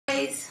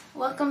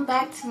welcome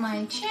back to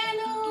my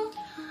channel.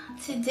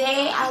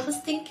 Today I was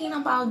thinking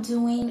about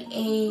doing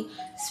a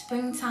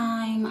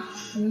springtime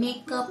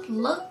makeup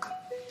look,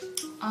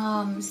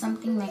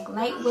 something like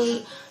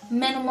lightweight,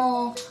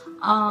 minimal,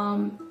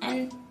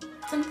 and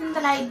something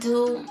that I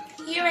do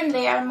here and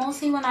there,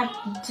 mostly when I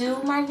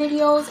do my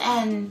videos,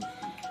 and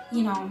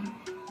you know,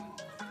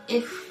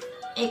 if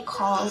it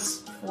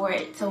calls for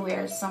it to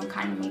wear some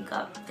kind of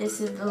makeup,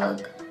 this is the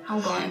look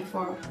I'm going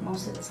for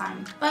most of the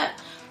time. But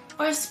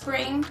for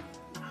spring,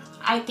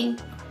 I think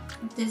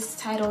this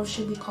title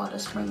should be called a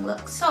spring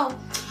look. So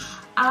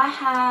I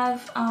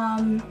have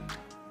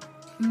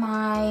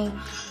my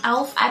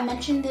e.l.f. I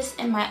mentioned this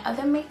in my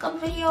other makeup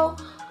video,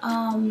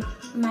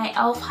 my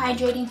e.l.f.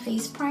 hydrating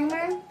face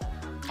primer,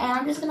 and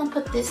I'm just gonna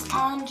put this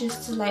on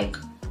just to like,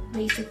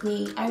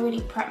 basically I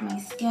already prepped my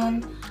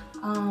skin,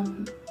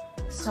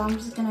 so I'm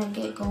just gonna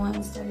get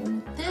going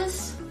starting with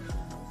this.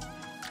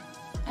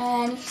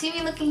 And if you see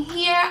me looking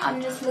here,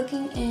 I'm just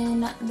looking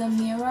in the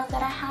mirror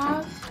that I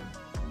have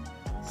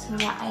so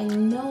that I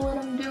know what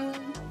I'm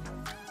doing.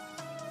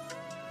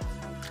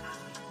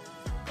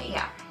 But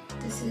yeah,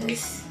 this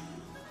is,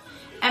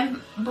 and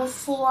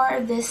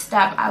before this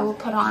step I will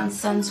put on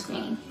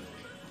sunscreen,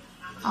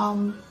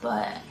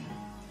 but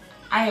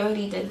I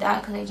already did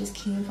that because I just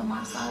came from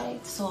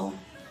outside. So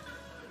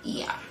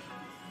yeah,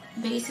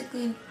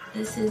 basically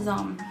this is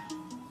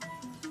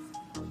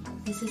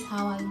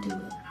how I do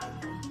it.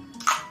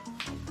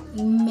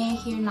 You may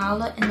hear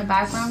Nala in the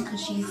background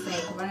because she's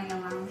like running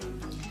around.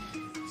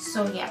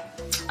 So yeah,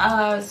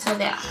 so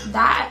that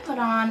I put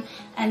on,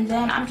 and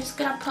then I'm just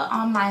gonna put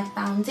on my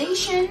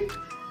foundation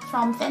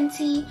from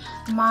Fenty,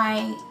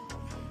 my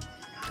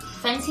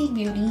Fenty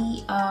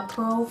Beauty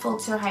Pro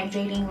Filter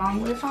Hydrating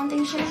Longwear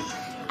Foundation.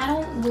 I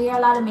don't wear a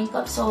lot of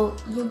makeup, so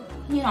you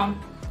know,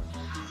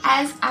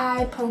 as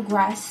I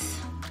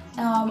progress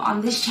on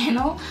this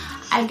channel,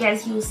 I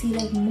guess you'll see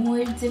like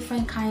more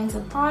different kinds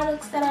of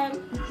products that I'm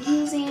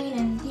using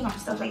and you know,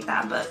 stuff like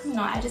that. But you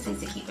know, I just like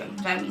to keep it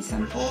very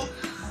simple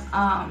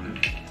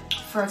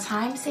for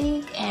time's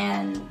sake.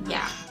 And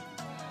yeah,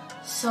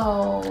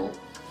 so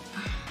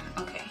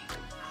okay,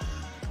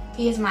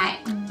 here's my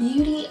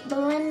beauty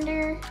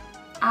blender.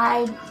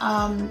 I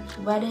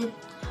wetted,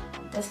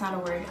 that's not a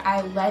word,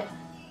 I wet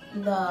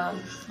the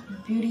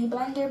beauty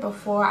blender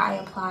before I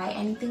apply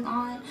anything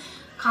on.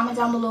 Comment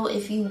down below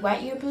if you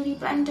wet your beauty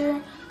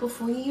blender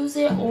before you use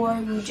it, or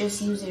you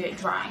just use it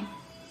dry.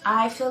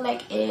 I feel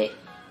like it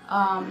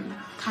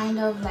kind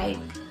of like,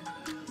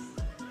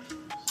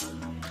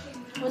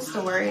 what's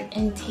the word,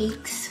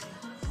 intakes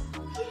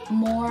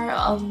more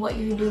of what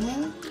you're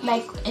doing.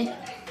 Like it,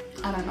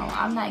 I don't know,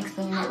 I'm not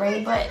explaining it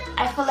right, but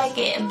I feel like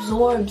it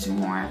absorbs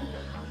more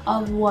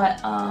of what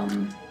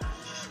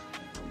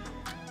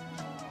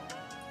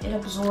it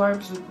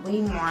absorbs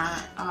way more.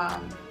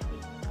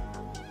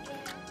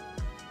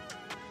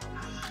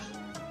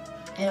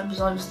 It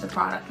absorbs the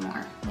product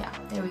more. Yeah,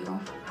 there we go.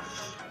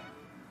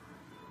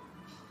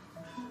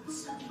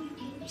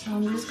 So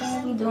I'm just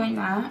gonna be doing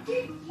that.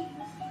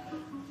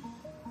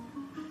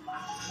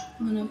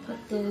 I'm gonna put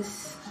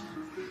this,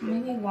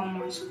 maybe one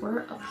more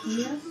squirt up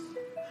here.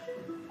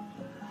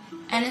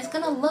 And it's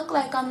gonna look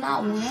like I'm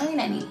not wearing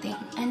anything.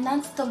 And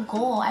that's the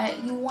goal.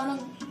 You wanna,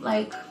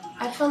 like,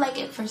 I feel like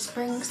it for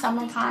spring,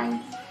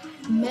 summertime,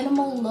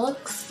 minimal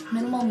looks,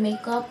 minimal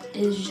makeup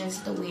is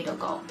just the way to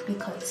go,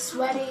 because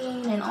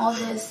sweating and all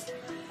this,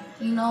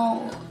 you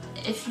know,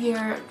 if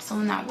you're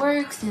someone that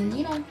works and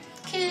you know,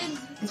 kids,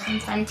 it's from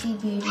Fenty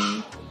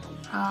Beauty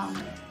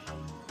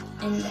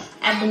in the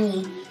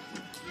ebony.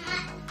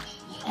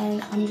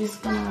 And I'm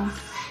just gonna,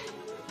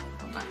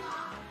 hold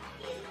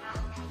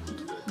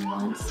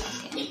on 1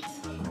 second.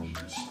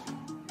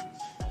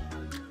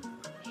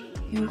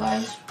 You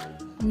guys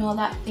know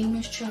that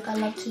famous trick I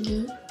love to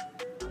do?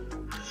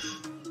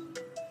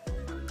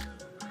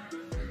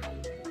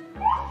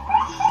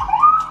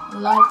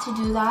 Love to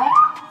do that.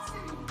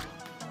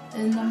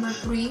 And number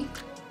 3,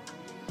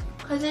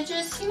 because it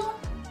just, you know,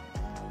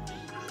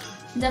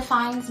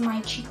 defines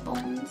my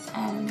cheekbones,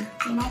 and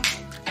you know,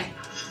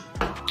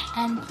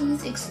 and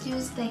please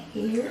excuse the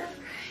hair,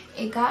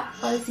 it got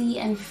fuzzy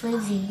and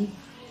frizzy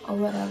or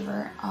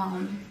whatever,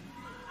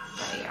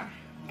 but yeah,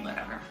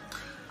 whatever.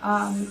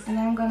 And then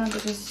I'm gonna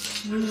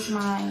just use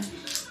my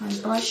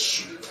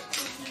brush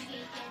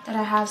that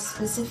I have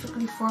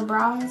specifically for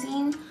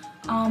bronzing,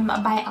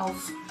 by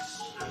e.l.f.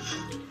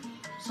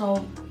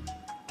 So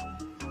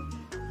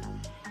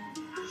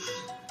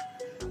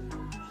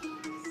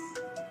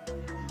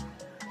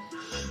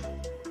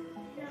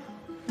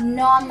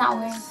no, I'm not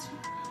wearing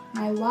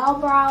my Wow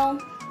Brow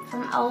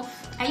from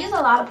e.l.f. I use a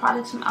lot of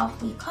products from e.l.f.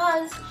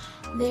 because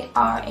they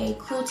are a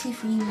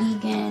cruelty-free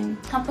vegan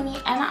company,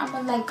 and I'm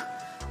a like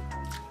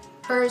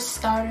first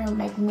starter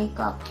like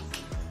makeup,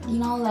 you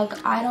know,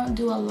 like I don't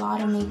do a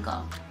lot of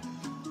makeup,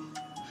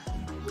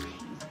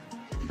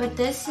 but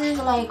this is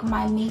like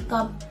my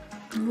makeup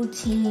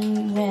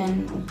routine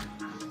when,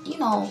 you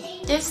know,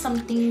 there's some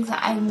things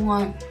that I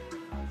want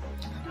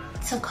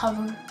to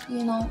cover,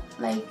 you know,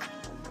 like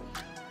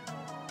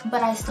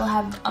but I still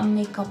have a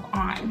makeup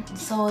on.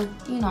 So,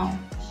 you know,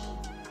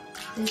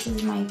 this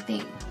is my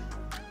thing.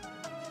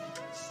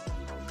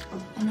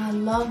 And I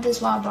love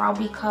this wild brow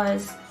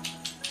because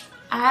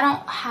I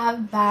don't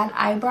have bad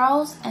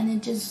eyebrows and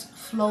it just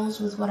flows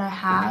with what I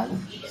have.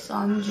 So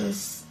I'm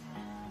just,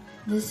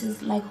 this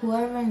is like,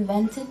 whoever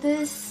invented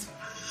this,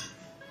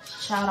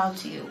 shout out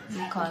to you,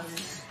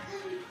 because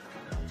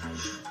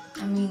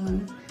I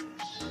mean,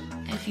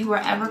 if you were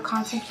ever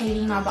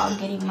contemplating about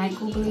getting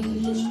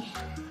microblading,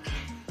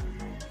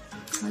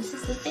 this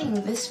is the thing,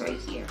 this right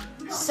here.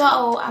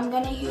 So I'm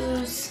gonna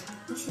use,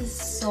 this is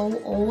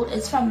so old,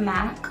 it's from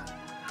MAC.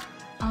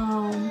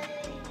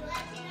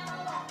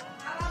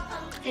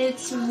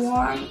 It's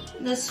warm,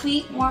 the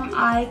Sweet Warm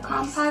Eye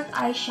Compact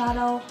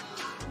Eyeshadow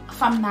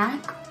from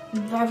MAC.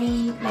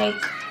 Very,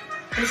 like,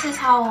 this is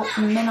how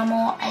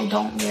minimal I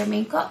don't wear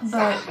makeup,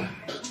 but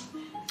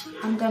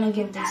I'm gonna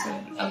give this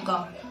a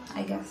go,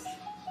 I guess.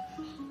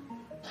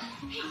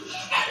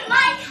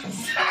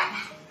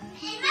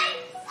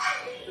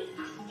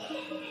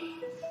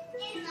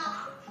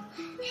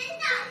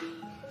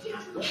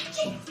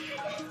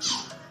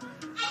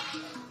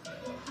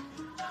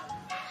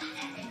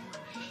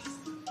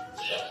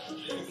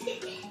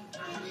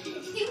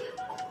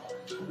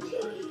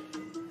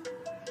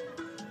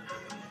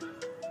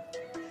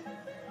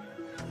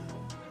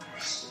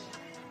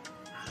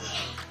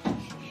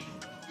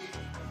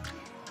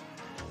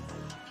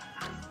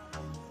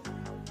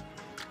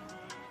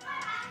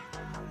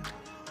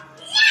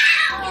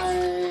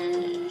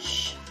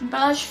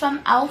 Blush from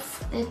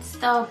e.l.f. It's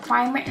the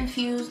primer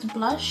infused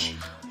blush,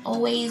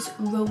 Always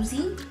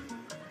Rosy.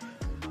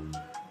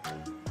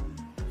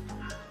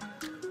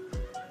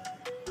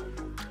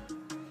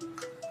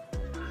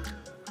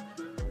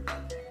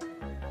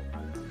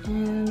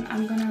 And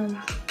I'm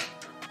gonna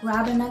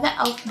grab another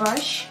e.l.f.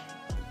 brush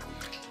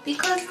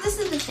because this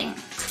is the thing.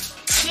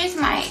 Here's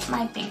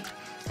my thing.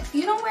 If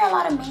you don't wear a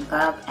lot of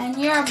makeup and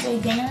you're a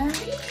beginner,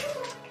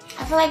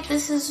 I feel like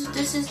this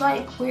is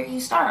like where you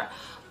start.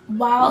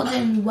 Wild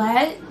and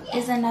Wet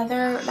is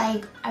another,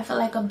 like, I feel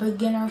like a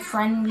beginner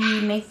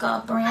friendly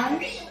makeup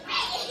brand.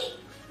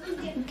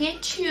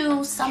 Get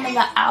you some of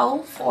the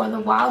e.l.f. or the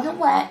Wild and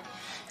Wet,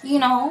 you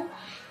know,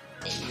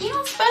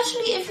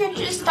 especially if you're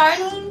just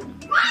starting,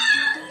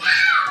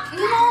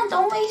 you know,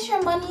 don't waste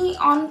your money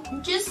on,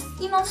 just,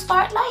 you know,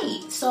 start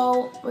light.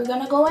 So we're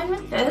gonna go in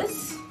with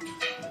this.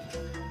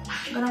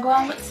 I'm gonna go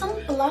in with some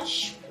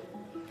blush.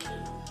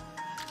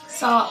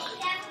 So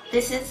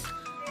this is,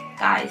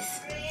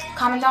 guys,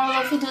 comment down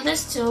below if you do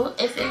this too,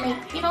 if it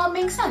make, you know, it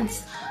makes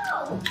sense.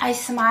 I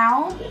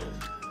smile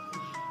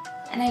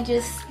and I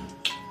just,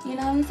 you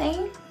know what I'm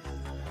saying?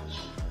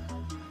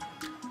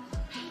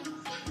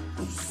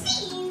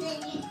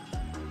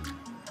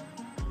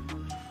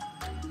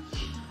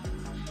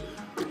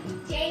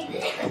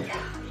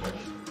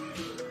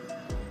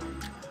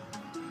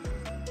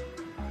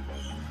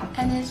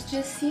 And it's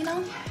just, you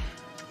know,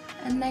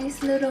 a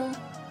nice little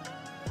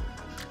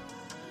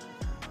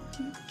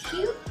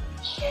cute,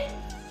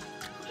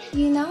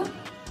 you know,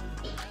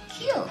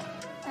 cute.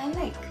 I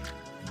like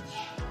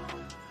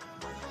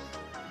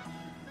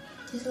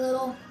just a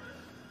little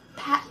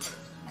pat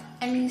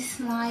and you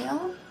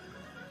smile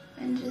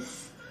and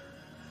just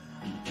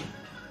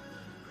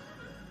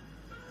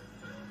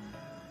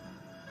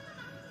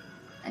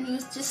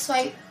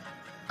swipe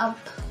up.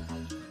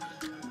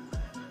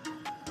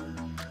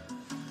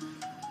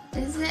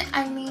 Is it?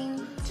 I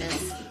mean,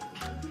 just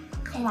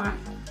come on,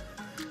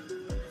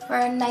 for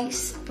a nice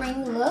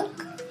spring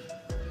look.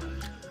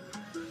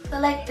 I feel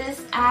like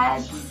this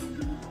adds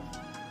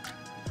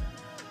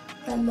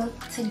the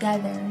look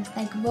together. It's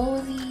like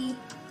rosy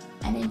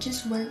and it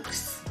just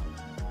works.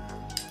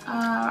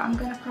 I'm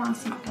gonna put on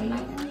some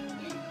eyeliner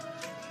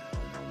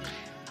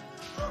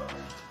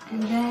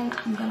and then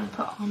I'm gonna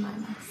put on my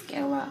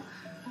mascara.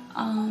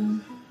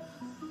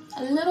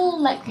 A little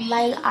like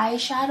light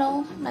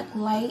eyeshadow, like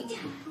light,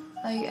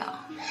 but yeah.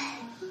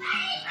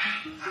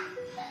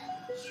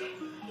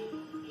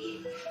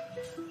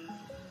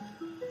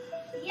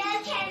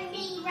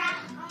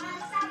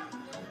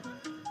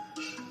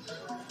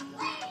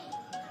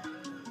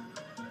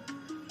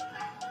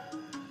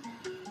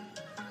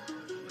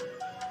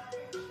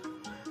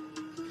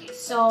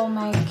 So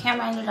my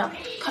camera ended up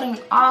cutting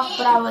off,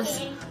 but I was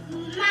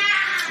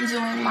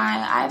doing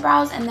my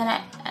eyebrows and then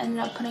I ended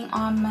up putting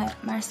on my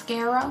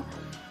mascara,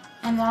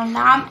 and then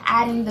now I'm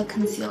adding the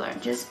concealer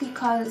just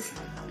because,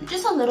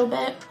 just a little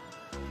bit,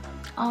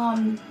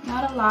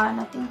 not a lot,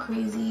 nothing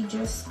crazy,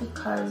 just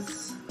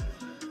because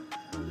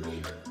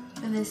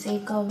for the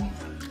sake of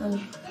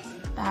the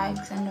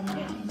bags under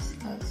my eyes,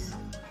 guys.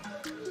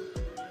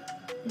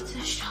 It's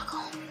a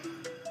struggle,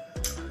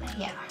 but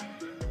yeah.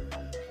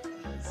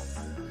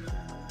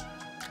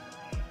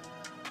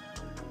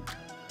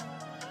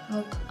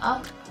 Look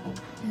up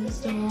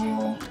is the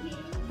rule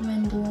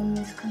when doing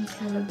this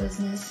concealer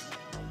business.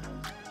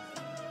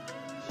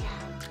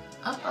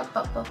 Up, up,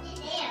 up, up.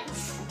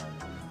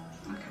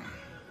 Okay.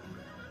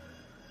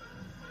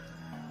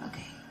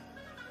 Okay.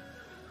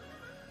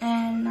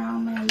 And now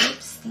my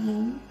lip stain.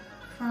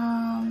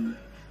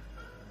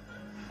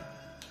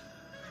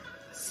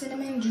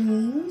 Cinnamon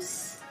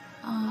Dreams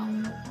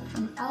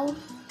from Elf.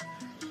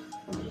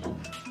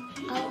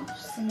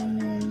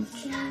 Cinnamon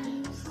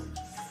Dreams.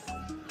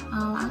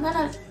 I'm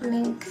gonna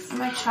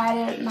try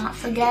to not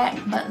forget,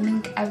 but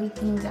link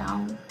everything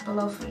down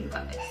below for you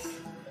guys.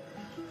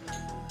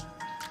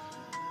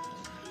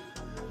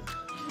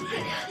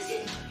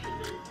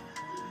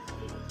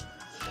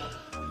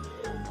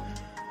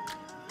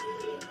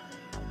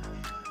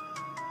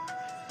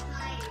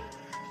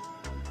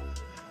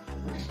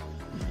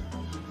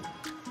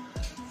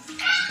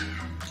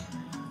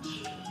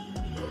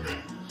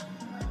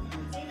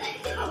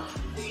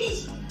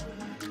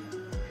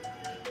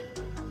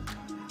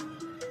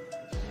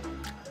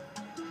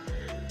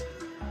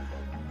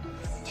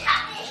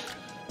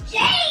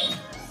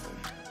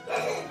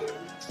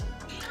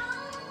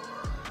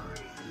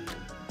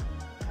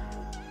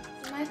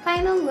 My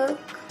final look,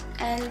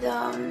 and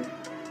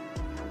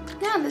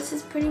yeah, this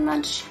is pretty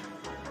much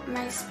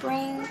my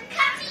spring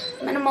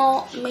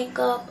minimal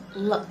makeup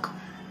look.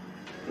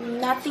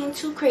 Nothing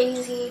too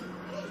crazy.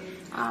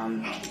 I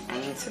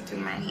need to do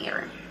my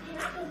hair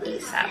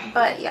ASAP,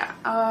 but yeah,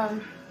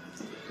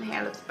 my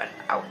hair looks better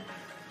out.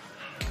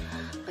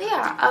 But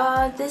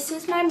yeah, this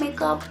is my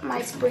makeup,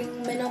 my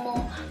spring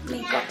minimal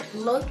makeup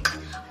look.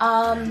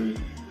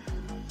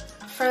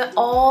 For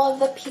all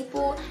the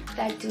people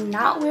that do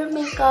not wear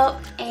makeup,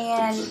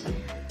 and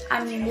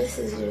I mean, this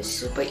is just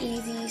super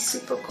easy,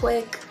 super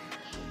quick,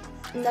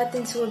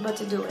 nothing to it but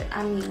to do it.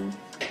 I mean,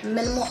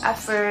 minimal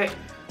effort,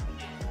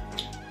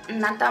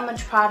 not that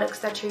much products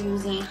that you're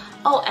using.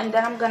 Oh, and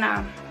then I'm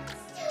gonna,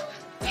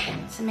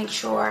 to make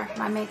sure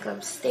my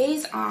makeup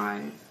stays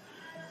on,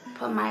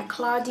 put my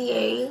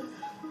Claudier.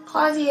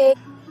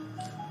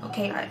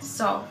 Okay guys,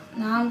 so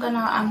now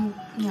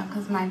yeah,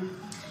 because my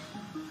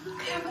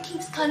camera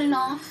keeps cutting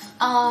off.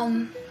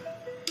 I'm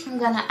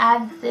gonna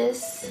add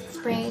this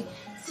spray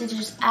to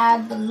just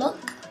add the look,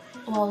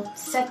 well,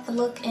 set the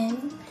look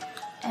in,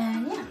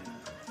 and yeah.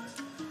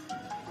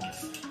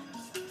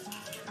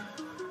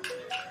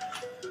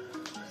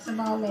 It's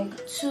about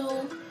like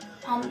 2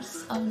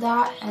 pumps of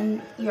that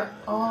and you're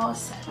all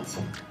set.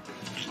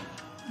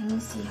 Let me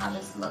see how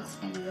this looks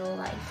in real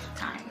life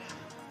time.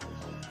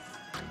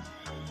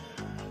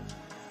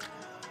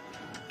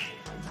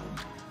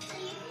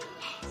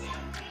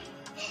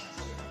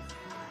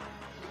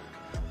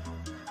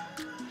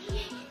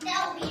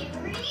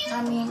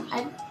 I mean,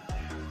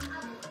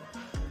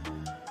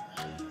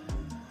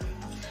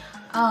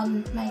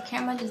 my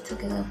camera just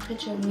took a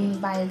picture of me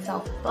by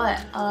itself, but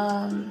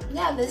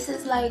yeah, this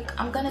is like,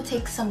 I'm gonna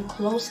take some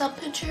close-up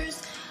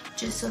pictures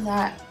just so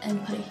that,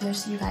 and put it here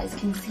so you guys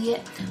can see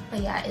it.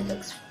 But yeah, it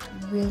looks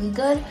really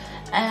good,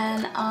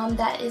 and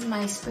that is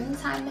my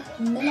springtime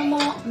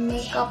minimal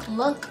makeup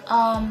look.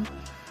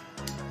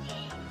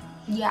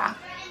 Yeah,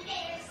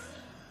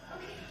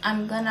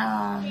 I'm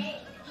gonna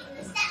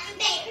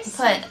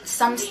put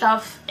some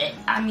stuff,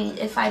 I mean,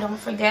 if I don't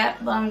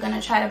forget, but I'm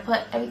gonna try to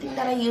put everything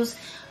that I use.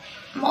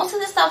 Most of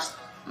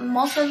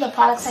the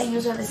products I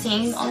use are the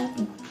same. The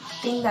only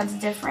thing that's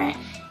different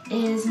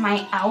is my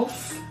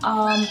e.l.f.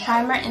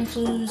 Primer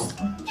Infused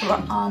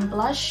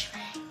blush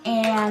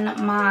and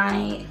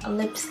my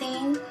lip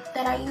stain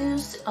that I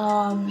use,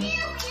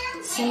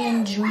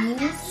 Cinnamon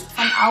Dreams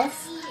from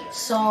e.l.f.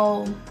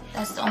 So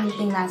that's the only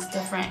thing that's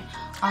different.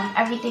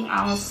 Everything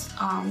else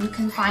you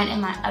can find in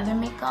my other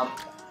makeup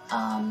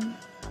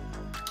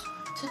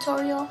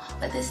tutorial,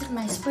 but this is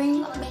my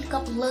spring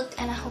makeup look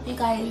and I hope you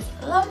guys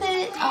love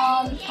it.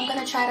 I'm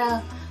gonna try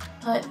to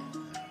put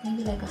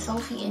maybe like a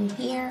selfie in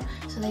here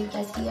so that you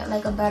guys can get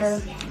like a better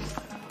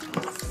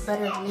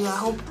view.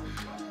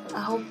 I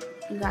hope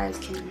you guys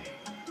can,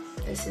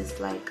 this is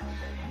like,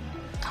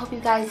 I hope you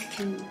guys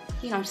can,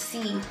 you know,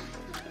 see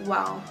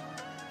well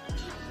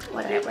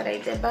what I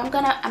did. But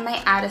I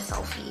might add a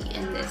selfie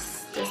in this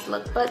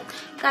look. But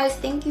guys,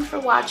 thank you for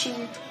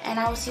watching, and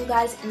I will see you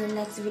guys in the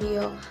next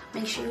video.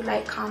 Make sure you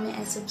like, comment,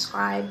 and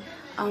subscribe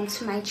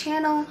to my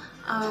channel.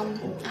 I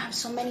have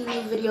so many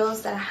new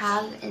videos that I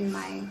have in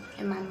my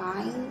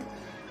mind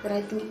that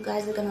I think you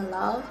guys are gonna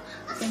love.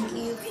 Thank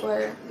you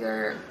for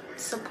your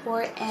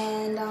support,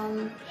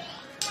 and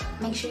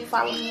make sure you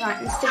follow me on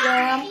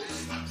Instagram,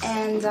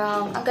 and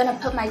I'm gonna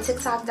put my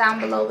TikTok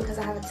down below because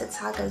I have a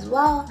TikTok as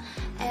well,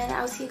 and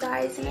I'll see you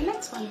guys in the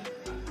next one.